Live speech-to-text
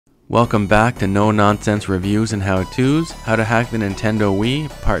Welcome back to No Nonsense Reviews and How-Tos, How to Hack the Nintendo Wii,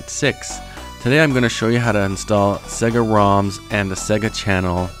 Part 6. Today I'm going to show you how to install Sega ROMs and the Sega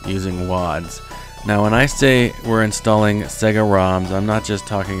channel using WADs. Now when I say we're installing Sega ROMs, I'm not just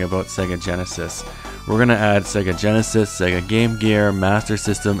talking about Sega Genesis. We're going to add Sega Genesis, Sega Game Gear, Master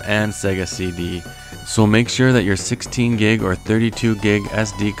System, and Sega CD. So make sure that your 16 gig or 32 gig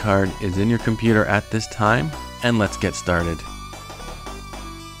SD card is in your computer at this time, and let's get started.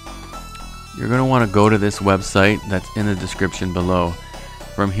 You're going to want to go to this website that's in the description below.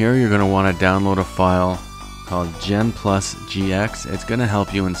 From here you're going to want to download a file called genplus-gx. It's going to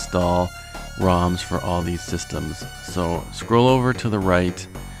help you install ROMs for all these systems. So scroll over to the right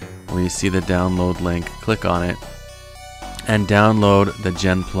where you see the download link, click on it, and download the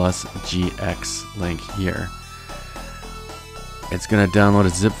genplus-gx link here. It's going to download a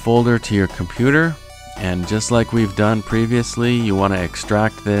zip folder to your computer, and just like we've done previously, you want to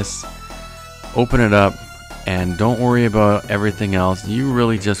extract this, open it up, and don't worry about everything else. You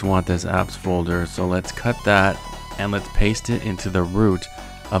really just want this apps folder, so let's cut that and let's paste it into the root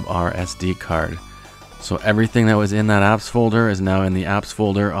of our SD card. So everything that was in that apps folder is now in the apps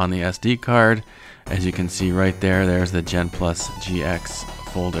folder on the SD card. As you can see right there, there's the genplus-gx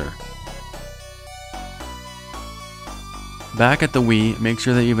folder. Back at the Wii, make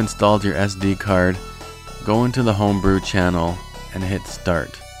sure that you've installed your SD card. Go into the homebrew channel and hit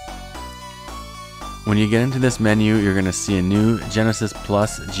start. When you get into this menu, you're going to see a new Genesis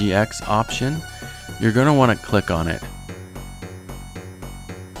Plus GX option. You're going to want to click on it.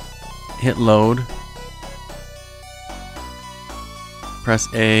 Hit load. Press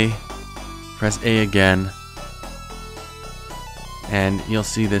A again, and you'll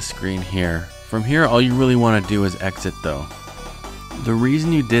see this screen here. From here, all you really want to do is exit though. The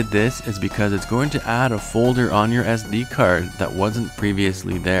reason you did this is because it's going to add a folder on your SD card that wasn't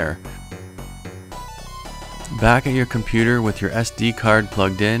previously there. Back at your computer with your SD card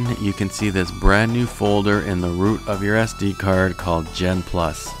plugged in, you can see this brand new folder in the root of your SD card called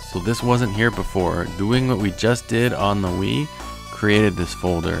genplus. So this wasn't here before. Doing what we just did on the Wii created this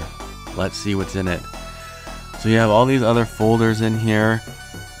folder. Let's see what's in it. So you have all these other folders in here.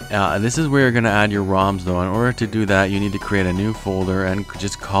 This is where you're going to add your ROMs though. In order to do that, you need to create a new folder and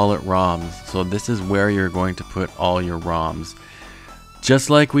just call it ROMs. So this is where you're going to put all your ROMs.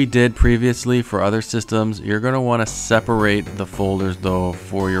 Just like we did previously for other systems, you're going to want to separate the folders though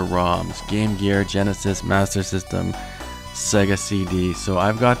for your ROMs. Game Gear, Genesis, Master System, Sega CD. So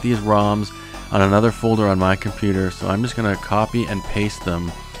I've got these ROMs on another folder on my computer, so I'm just going to copy and paste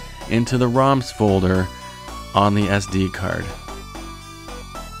them into the ROMs folder on the SD card.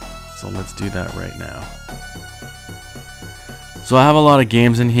 So let's do that right now. So I have a lot of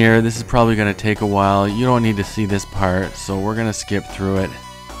games in here. This is probably going to take a while. You don't need to see this part, so we're going to skip through it.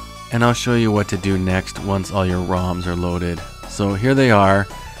 And I'll show you what to do next once all your ROMs are loaded. So here they are.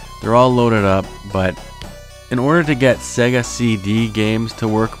 They're all loaded up, but in order to get Sega CD games to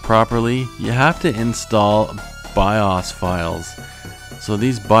work properly, you have to install BIOS files. So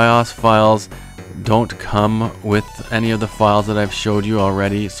these BIOS files don't come with any of the files that I've showed you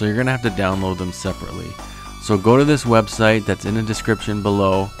already, so you're going to have to download them separately. So go to this website that's in the description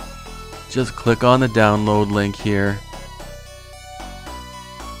below. Just click on the download link here.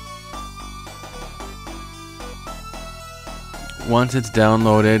 Once it's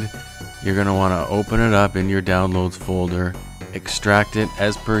downloaded, you're going to want to open it up in your downloads folder, extract it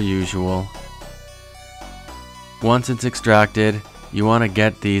as per usual. Once it's extracted, you want to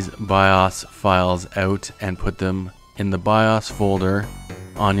get these BIOS files out and put them in the BIOS folder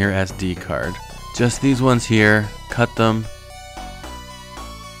on your SD card. Just these ones here, cut them,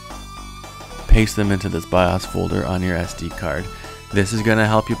 paste them into this BIOS folder on your SD card. This is going to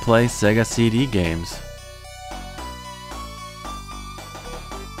help you play Sega CD games.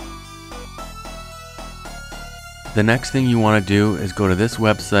 The next thing you want to do is go to this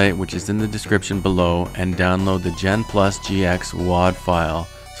website, which is in the description below, and download the genplus-gx Wad file.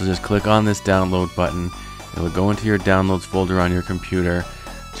 So just click on this download button. It will go into your downloads folder on your computer.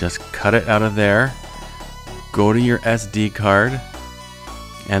 Just cut it out of there. Go to your SD card,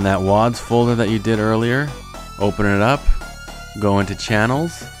 and that WADs folder that you did earlier, open it up, go into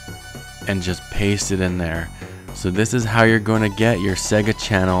channels, and just paste it in there. So this is how you're going to get your Sega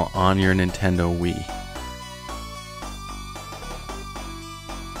channel on your Nintendo Wii.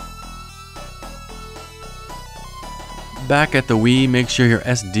 Back at the Wii, make sure your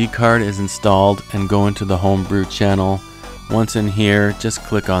SD card is installed and go into the homebrew channel. Once in here, just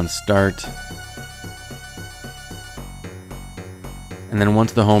click on start. And then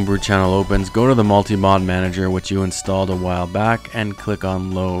once the homebrew channel opens, go to the multi-mod manager which you installed a while back and click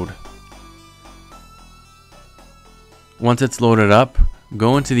on load. Once it's loaded up,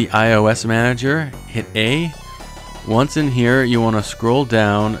 go into the iOS manager, hit A. Once in here, you want to scroll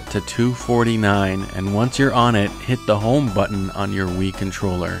down to 249, and once you're on it, hit the home button on your Wii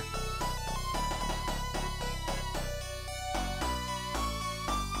controller.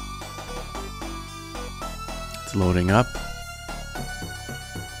 It's loading up.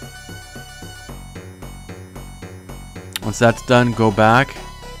 Once that's done, go back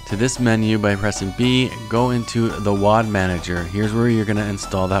to this menu by pressing B, go into the WAD manager. Here's where you're going to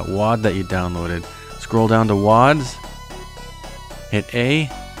install that WAD that you downloaded. Scroll down to WADs, hit A,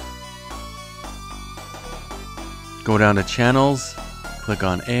 go down to channels, click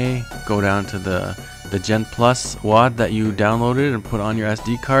on A, go down to the GenPlus WAD that you downloaded and put on your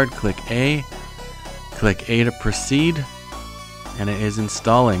SD card, click A to proceed, and it is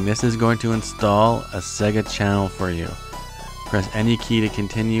installing. This is going to install a Sega channel for you. Press any key to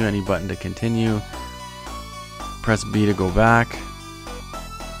continue, any button to continue. Press B to go back.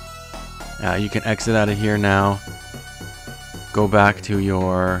 You can exit out of here now. Go back to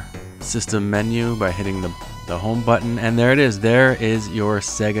your system menu by hitting the home button, and there it is. There is your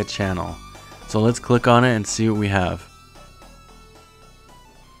Sega channel. So let's click on it and see what we have.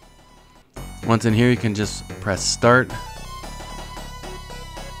 Once in here, you can just press start.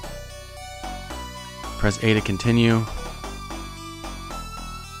 Press A to continue.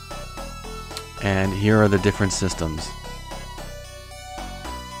 And here are the different systems.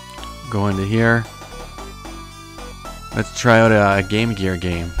 Go into here. Let's try out a Game Gear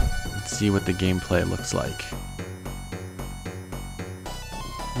game. Let's see what the gameplay looks like.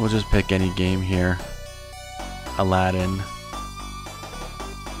 We'll just pick any game here. Aladdin.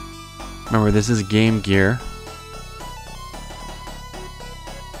 Remember, this is Game Gear.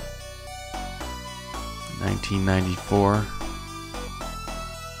 $1994.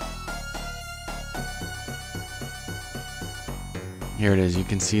 Here it is. You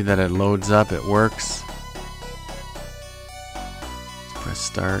can see that it loads up. It works. Let's press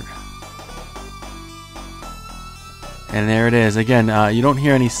start. And there it is. Again, you don't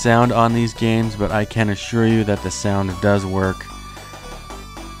hear any sound on these games, but I can assure you that the sound does work.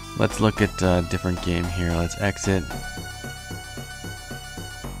 Let's look at a different game here. Let's exit.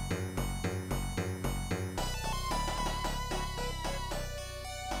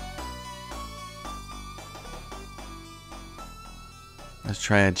 Let's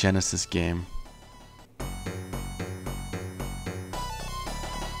try a Genesis game.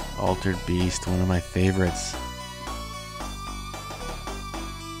 Altered Beast, one of my favorites.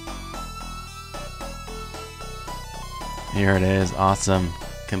 Here it is, awesome.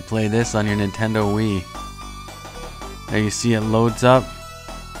 Can play this on your Nintendo Wii. There you see it loads up.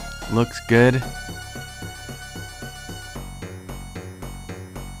 Looks good.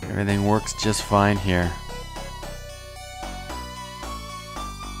 Everything works just fine here.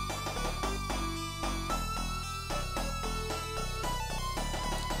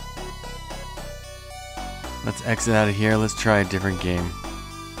 Let's exit out of here. Let's try a different game.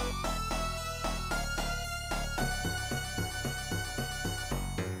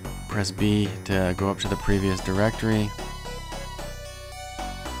 Press B to go up to the previous directory.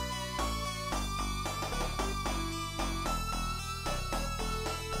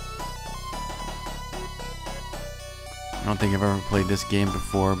 I don't think I've ever played this game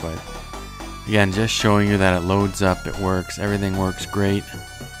before, but again, just showing you that it loads up, it works, everything works great.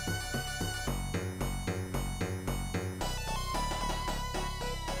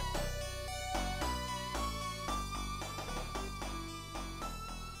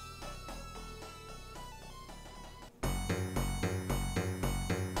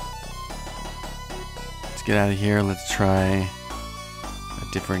 Let's get out of here. Let's try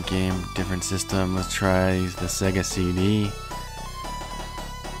a different game, different system. Let's try the Sega CD.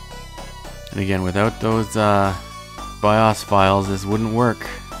 And again, without those BIOS files, this wouldn't work.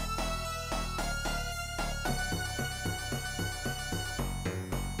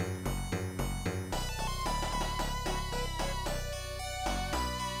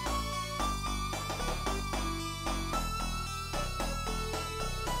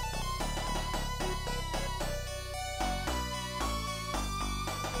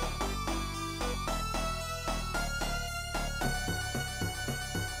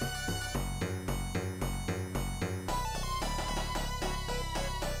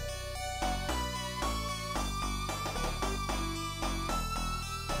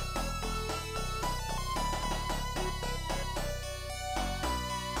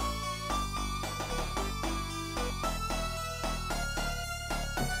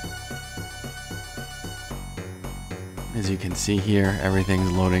 As you can see here,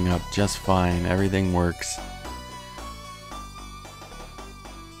 everything's loading up just fine. Everything works.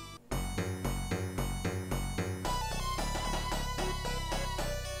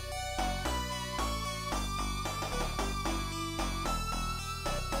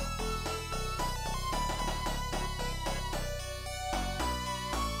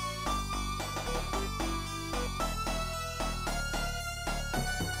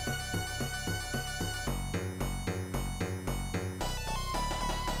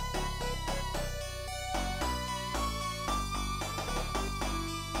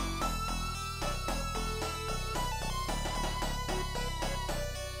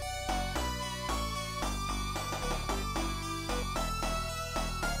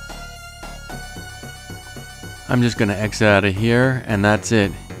 I'm just going to exit out of here, and that's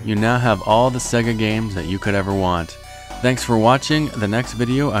it. You now have all the Sega games that you could ever want. Thanks for watching. The next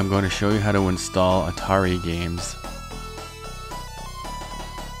video I'm going to show you how to install Atari games.